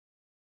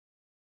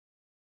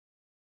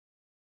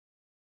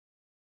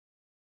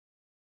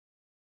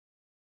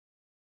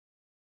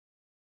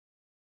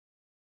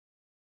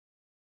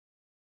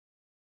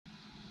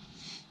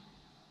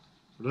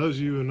For those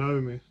of you who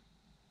know me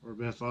or have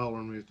been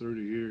following me through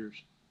the years,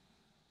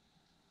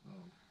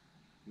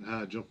 and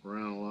how I jump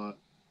around a lot,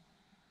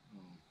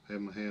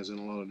 have my hands in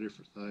a lot of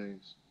different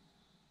things.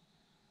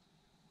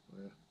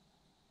 Well,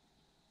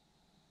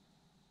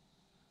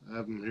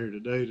 I'm here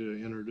today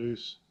to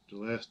introduce the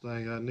last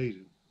thing I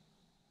needed,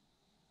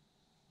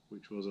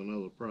 which was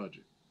another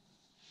project.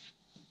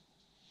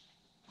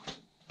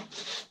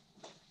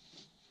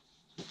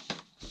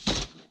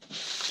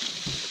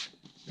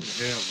 We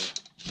have a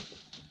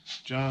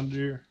John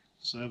Deere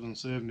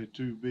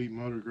 772B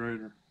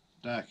motorgrader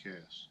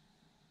diecast,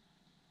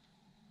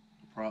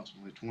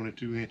 approximately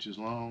 22 inches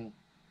long,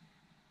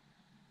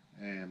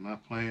 and my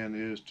plan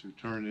is to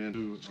turn it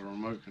into a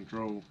remote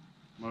control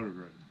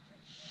motorgrader.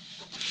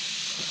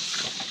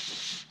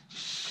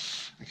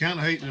 I kind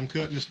of hate them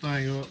cutting this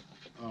thing up.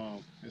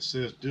 It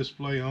says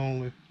display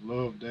only,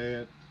 love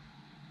Dad.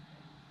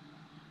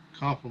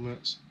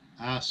 Compliments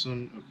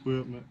Ison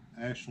Equipment,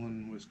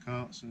 Ashland,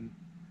 Wisconsin.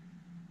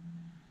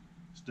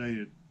 It's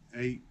dated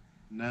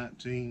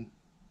 8/19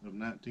 of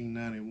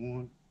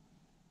 1991.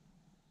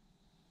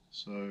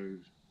 So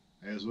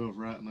as of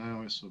right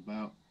now, it's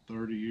about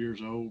 30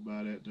 years old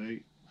by that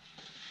date.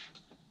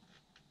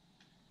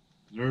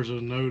 There's a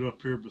note up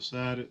here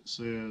beside it that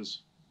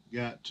says,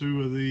 got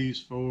 2 of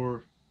these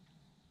for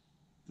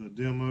the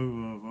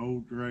demo of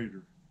old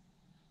grader.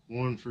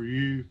 1 for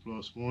you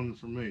plus 1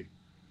 for me.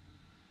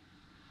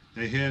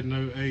 They had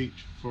no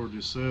H for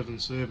the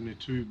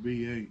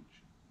 772BH.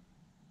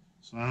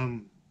 So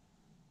I'm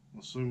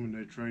assuming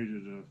they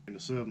traded the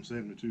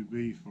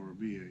 772B for a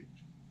BH.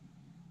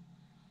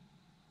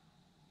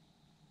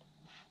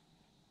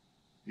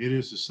 It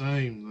is the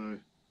same though.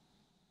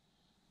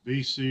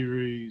 B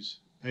series,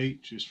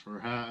 H is for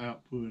high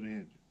output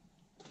engine.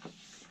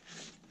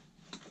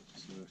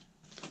 So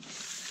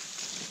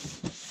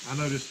I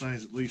know this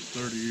thing's at least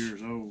 30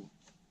 years old,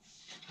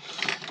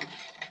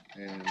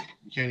 and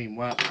you can't even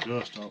wipe the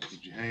dust off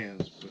with your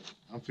hands, but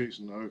I'm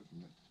fixing to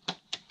open it.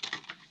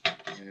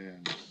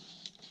 And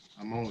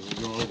I'm only going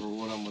to go over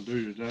what I'm going to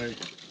do today.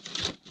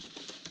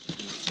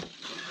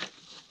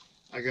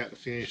 I got to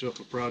finish up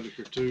a project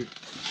or two,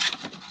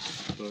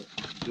 but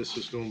this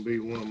is going to be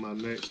one of my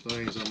next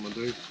things I'm going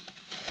to do.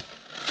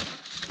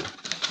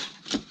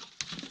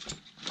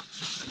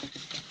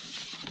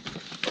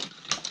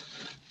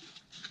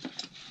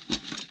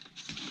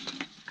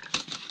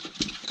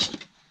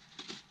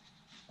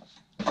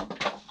 I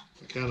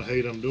kind of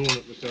hate I'm doing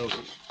it because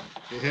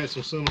it had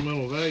some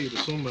sentimental value to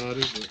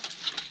somebody, but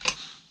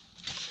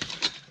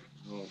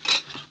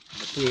I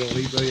put it on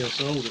eBay and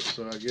sold it,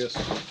 so I guess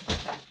the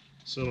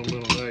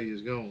sentimental value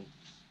is gone.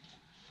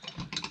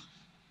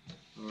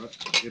 Alright,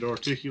 it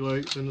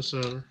articulates in the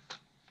center,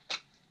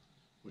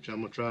 which I'm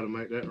going to try to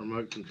make that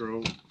remote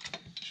control.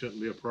 Shouldn't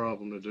be a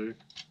problem to do.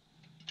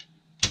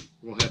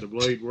 We're going to have the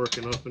blade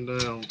working up and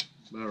down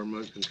by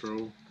remote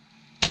control.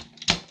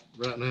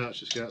 Right now it's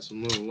just got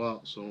some little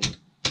locks on it.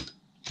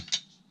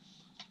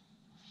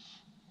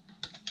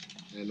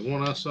 And the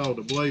one I saw,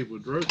 the blade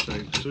would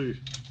rotate too.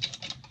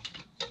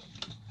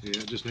 Yeah,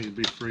 it just needs to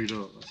be freed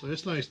up. I say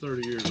this thing's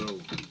 30 years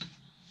old.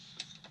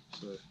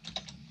 So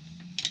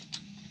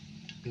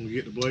when we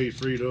get the blade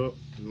freed up,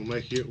 we're gonna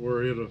make it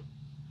where it'll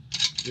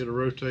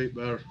rotate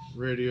by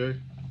radio.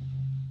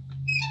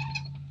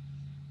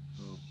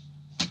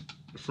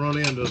 The front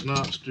end does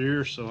not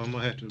steer, so I'm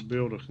gonna have to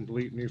build a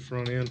complete new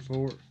front end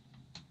for it,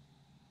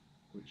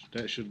 which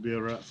that should be a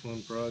right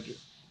fun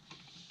project.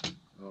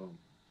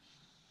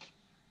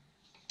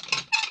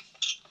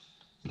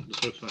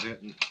 Just hope I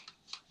hadn't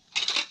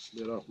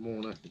bit off more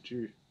than I could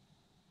chew.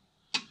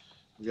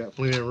 We got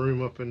plenty of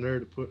room up in there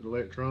to put the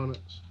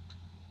electronics.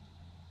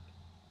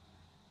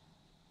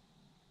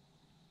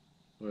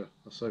 Well,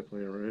 I say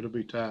plenty of room. It'll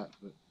be tight,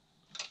 but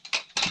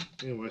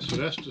anyway. So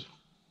that's the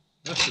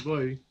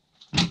blade.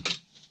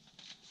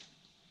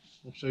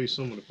 I'll show you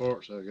some of the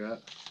parts I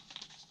got.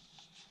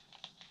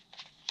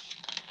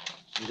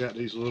 I got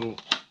these little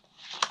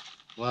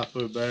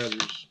LiPo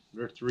batteries.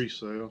 They're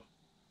 3-cell.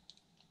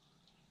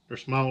 They're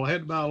small. I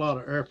had to buy a lot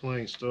of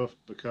airplane stuff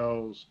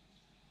because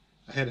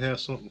I had to have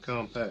something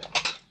compact.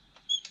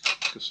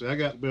 Because see, I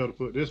got to be able to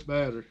put this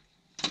battery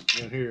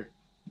in here,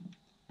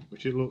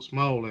 which it looks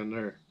small in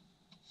there.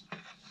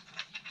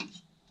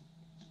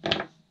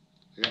 I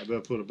got to be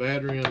able to put a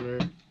battery in there,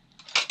 a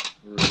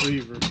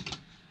receiver.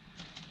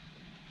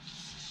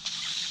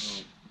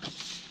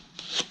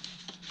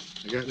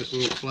 I got this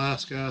little Fly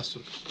Sky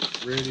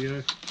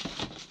radio.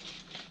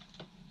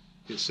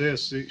 It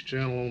says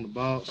 6-channel on the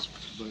box,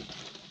 but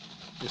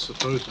it's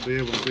supposed to be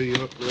able to be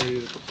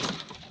upgraded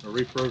or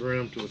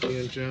reprogrammed to a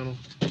 10-channel.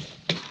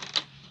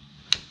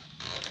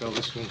 Because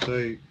it's going to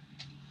take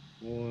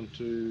 1,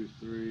 2,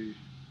 3,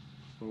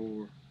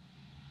 4,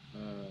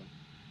 5.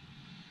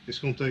 It's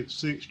going to take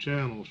 6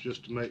 channels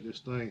just to make this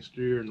thing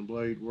steer and the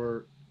blade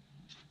work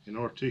and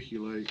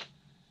articulate.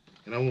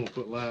 And I want to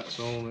put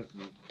lights on it.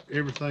 And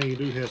everything you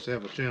do has to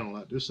have a channel.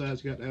 Like this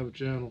side's got to have a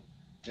channel,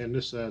 and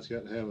this side's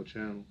got to have a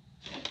channel.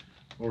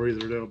 Or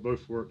either they'll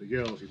both work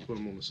together if you put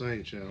them on the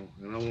same channel.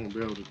 And I want to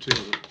be able to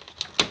tilt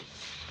it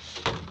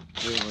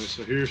Anyway,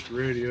 so here's the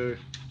radio.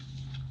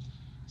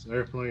 It's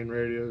airplane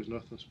radio, it's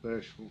nothing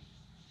special.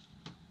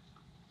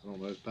 I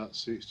don't know, it's about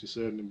 60,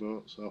 70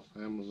 bucks off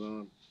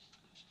Amazon.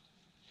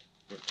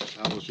 But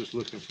I was just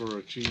looking for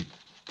a cheap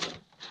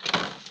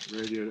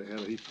radio that had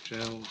a heap of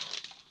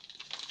channels.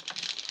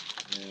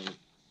 And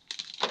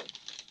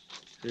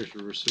here's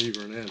the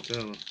receiver and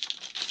antenna.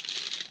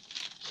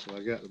 So I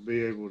got to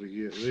be able to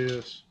get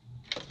this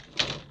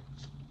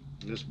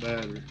and this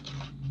battery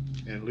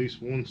and at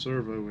least one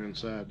servo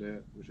inside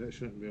that, which that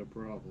shouldn't be a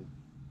problem.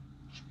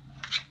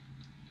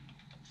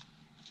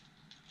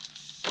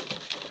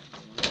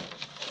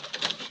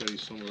 I'll show you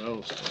some of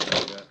those stuff I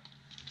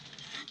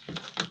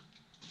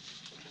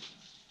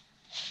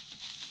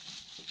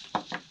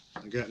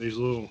got. I got these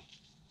little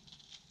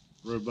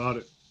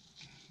robotic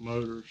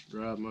motors,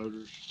 drive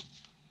motors.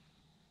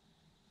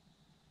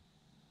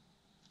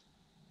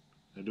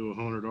 They do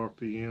 100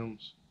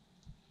 RPMs,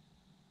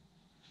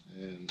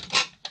 and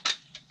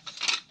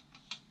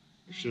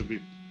there should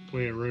be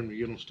plenty of room to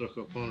get them stuck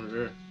up under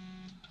there.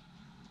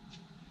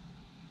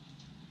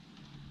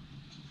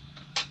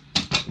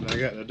 And I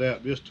got to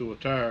adapt this to a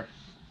tire,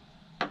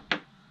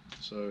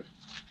 so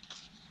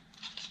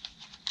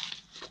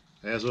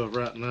as of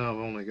right now I've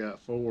only got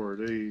 4 of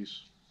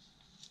these,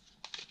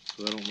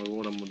 so I don't know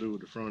what I'm going to do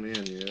with the front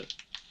end yet.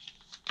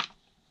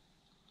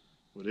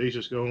 But these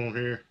just go on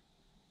here,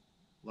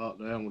 lock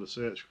down with a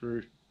set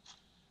screw,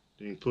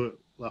 then put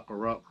like a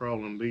rock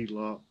crawling bead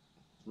lock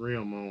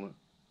rim on it,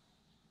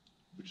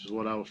 which is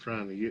what I was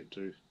trying to get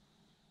to.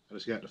 I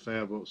just got to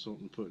fab up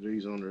something to put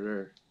these under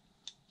there.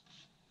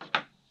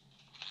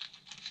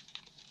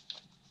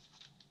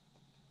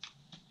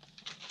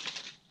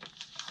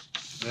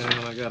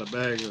 And I got a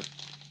bag of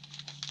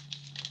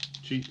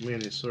cheap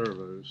mini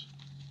servos.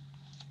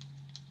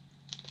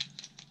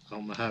 I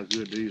don't know how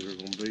good these are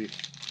going to be,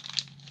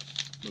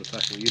 but if I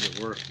can get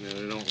it working and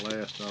they don't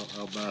last,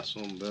 I'll buy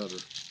something better.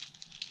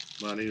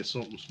 But I needed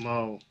something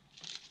small,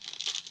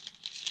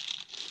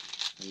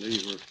 and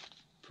these were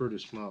pretty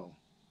small.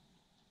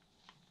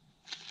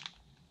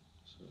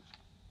 So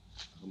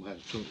I'm going to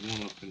have to put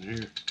one up in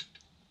here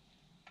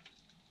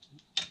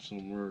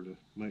somewhere to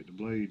make the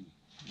blade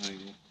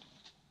angle.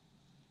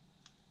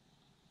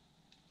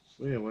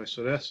 But anyway,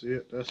 so that's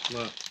it. That's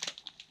my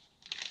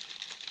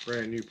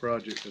brand new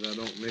project that I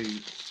don't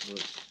need,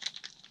 but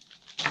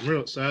I'm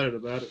real excited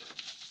about it.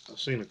 I've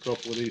seen a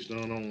couple of these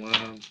done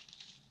online,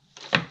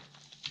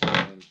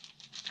 and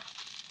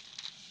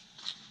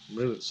I'm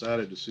really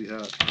excited to see how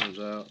it turns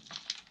out.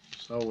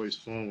 It's always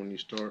fun when you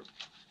start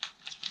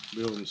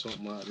building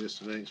something like this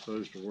that ain't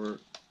supposed to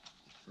work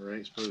or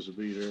ain't supposed to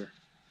be there.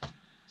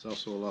 It's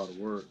also a lot of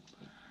work.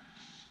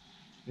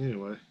 But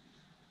anyway,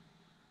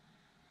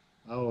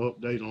 I'll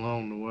update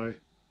along the way,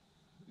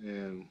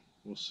 and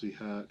we'll see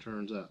how it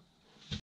turns out.